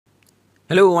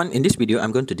Hello everyone, in this video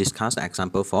I'm going to discuss the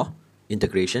example for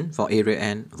integration for area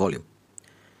and volume.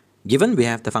 Given we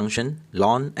have the function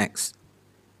ln x,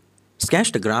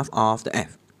 sketch the graph of the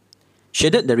f.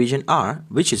 Shaded the region R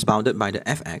which is bounded by the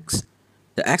fx,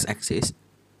 the x-axis,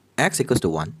 x equals to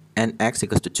 1 and x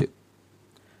equals to 2.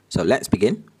 So let's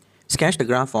begin. Sketch the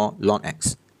graph for ln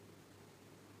x.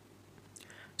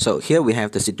 So here we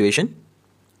have the situation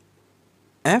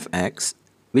fx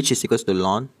which is equals to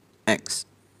ln x.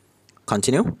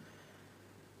 Continue.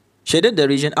 Shaded the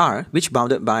region R which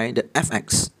bounded by the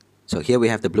fx. So here we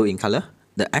have the blue in color,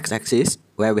 the x-axis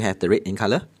where we have the red in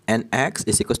color, and x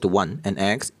is equals to 1 and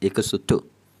x equals to 2.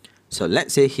 So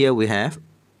let's say here we have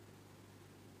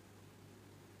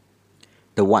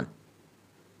the 1.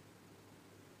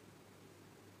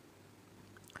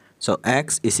 So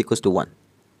x is equals to 1.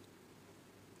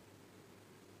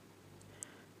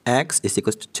 X is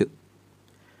equals to 2.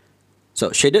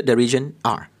 So shaded the region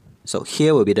R. So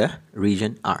here will be the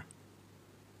region R.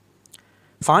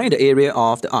 Find the area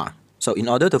of the R. So in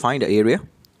order to find the area,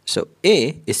 so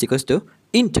A is equals to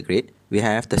integrate, we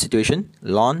have the situation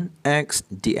ln x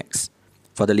dx.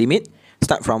 For the limit,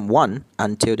 start from 1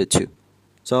 until the 2.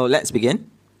 So let's begin.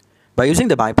 By using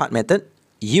the by part method,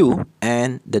 u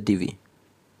and the dv.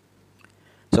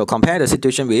 So compare the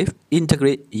situation with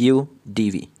integrate u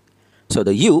dv. So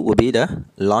the u will be the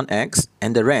ln x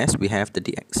and the rest we have the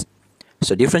dx.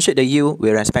 So differentiate the u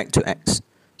with respect to x.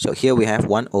 So here we have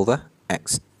 1 over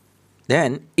x.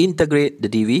 Then integrate the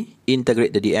dv,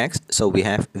 integrate the dx. So we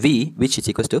have v which is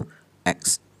equals to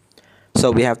x.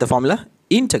 So we have the formula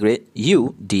integrate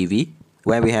u dv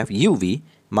where we have uv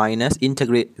minus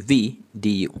integrate v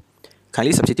du.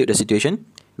 Kindly substitute the situation.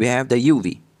 We have the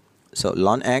uv. So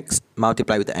ln x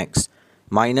multiplied with the x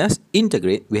minus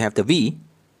integrate, we have the v.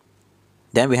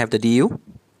 Then we have the du.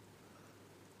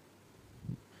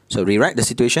 So rewrite the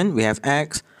situation, we have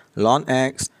x ln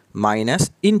x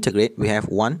minus integrate, we have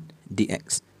 1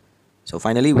 dx. So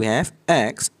finally we have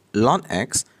x ln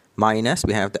x minus,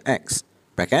 we have the x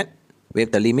bracket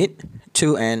with the limit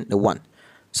 2 and the 1.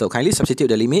 So kindly substitute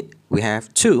the limit, we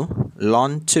have 2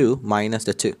 ln 2 minus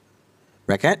the 2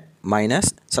 bracket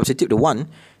minus substitute the 1,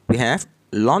 we have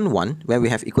ln 1 where we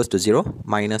have equals to 0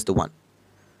 minus the 1.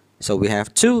 So we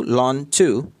have 2 ln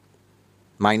 2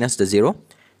 minus the 0,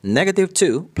 negative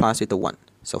 2 plus with the 1.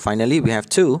 So finally we have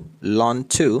 2 ln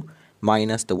 2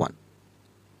 minus the 1.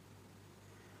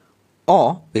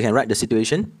 Or we can write the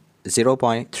situation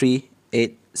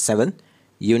 0.387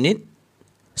 unit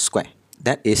square.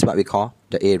 That is what we call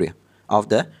the area of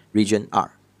the region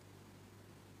R.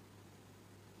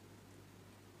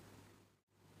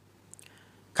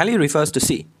 Kindly refers to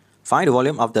C. Find the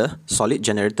volume of the solid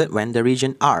generated when the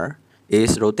region R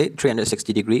is rotated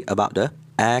 360 degrees about the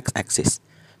x-axis.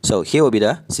 So here will be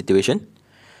the situation.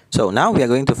 So now we are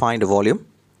going to find the volume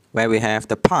where we have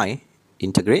the pi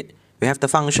integrate. We have the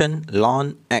function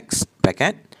ln x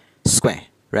bracket square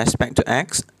respect to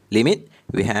x limit.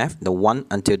 We have the 1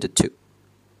 until the 2.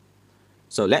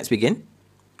 So let's begin.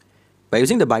 By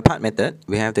using the by part method,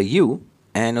 we have the u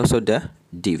and also the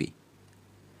dv.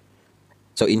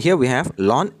 So in here we have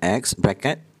ln x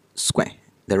bracket square.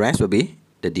 The rest will be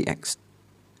the dx.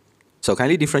 So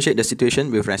kindly differentiate the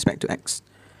situation with respect to x.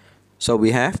 So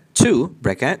we have 2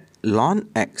 bracket ln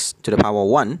x to the power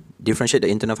 1, differentiate the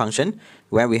internal function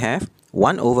where we have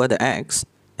 1 over the x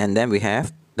and then we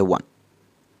have the 1.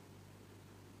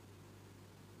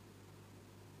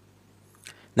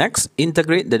 Next,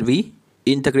 integrate the v,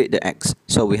 integrate the x.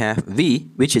 So we have v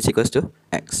which is equals to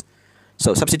x.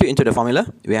 So substitute into the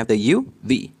formula, we have the u,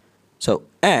 v. So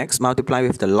x multiplied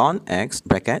with the ln x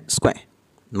bracket square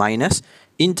minus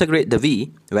integrate the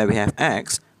v where we have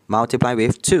x multiply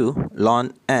with 2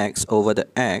 ln x over the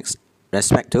x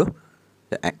respect to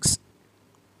the x.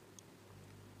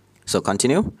 So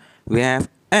continue. We have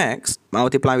x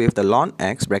multiply with the ln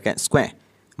x bracket square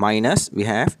minus we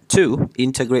have 2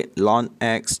 integrate ln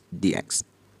x dx.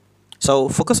 So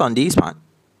focus on this part.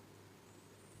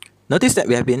 Notice that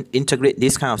we have been integrate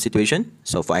this kind of situation.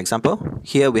 So for example,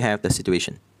 here we have the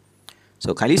situation.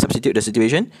 So kindly substitute the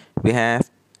situation. We have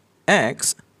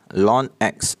x ln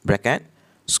x bracket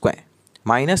square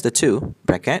minus the 2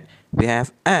 bracket, we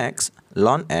have x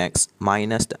ln x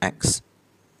minus the x.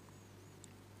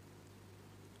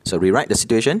 So rewrite the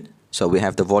situation. So we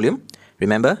have the volume.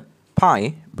 Remember,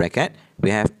 pi bracket,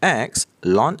 we have x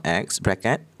ln x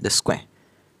bracket the square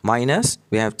minus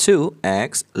we have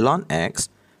 2x ln x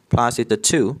plus with the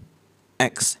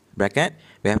 2x bracket,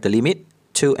 we have the limit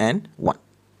 2 and 1.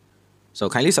 So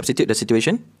kindly substitute the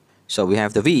situation. So we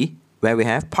have the v where we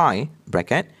have pi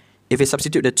bracket. If we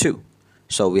substitute the 2,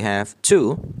 so we have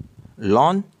 2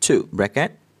 ln 2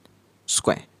 bracket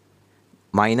square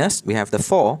minus we have the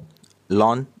 4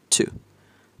 ln 2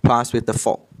 plus with the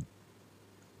 4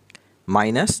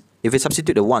 minus, if we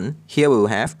substitute the 1, here we will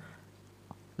have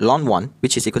ln 1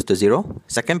 which is equals to 0,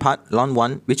 second part ln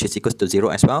 1 which is equals to 0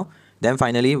 as well, then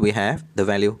finally we have the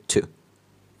value 2.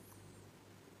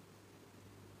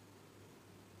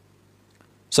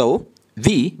 So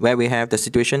V, where we have the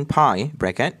situation pi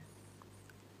bracket,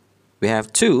 we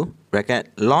have 2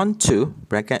 bracket ln 2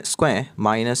 bracket square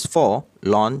minus 4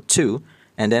 ln 2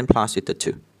 and then plus with the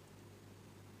 2.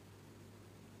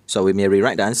 So we may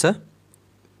rewrite the answer.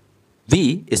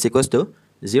 V is equals to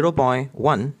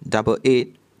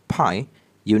 0.188 pi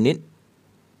unit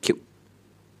cube.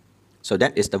 So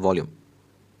that is the volume.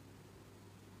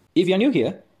 If you are new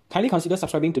here, kindly consider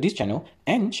subscribing to this channel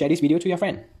and share this video to your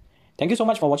friend. Thank you so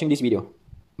much for watching this video.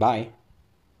 Bye.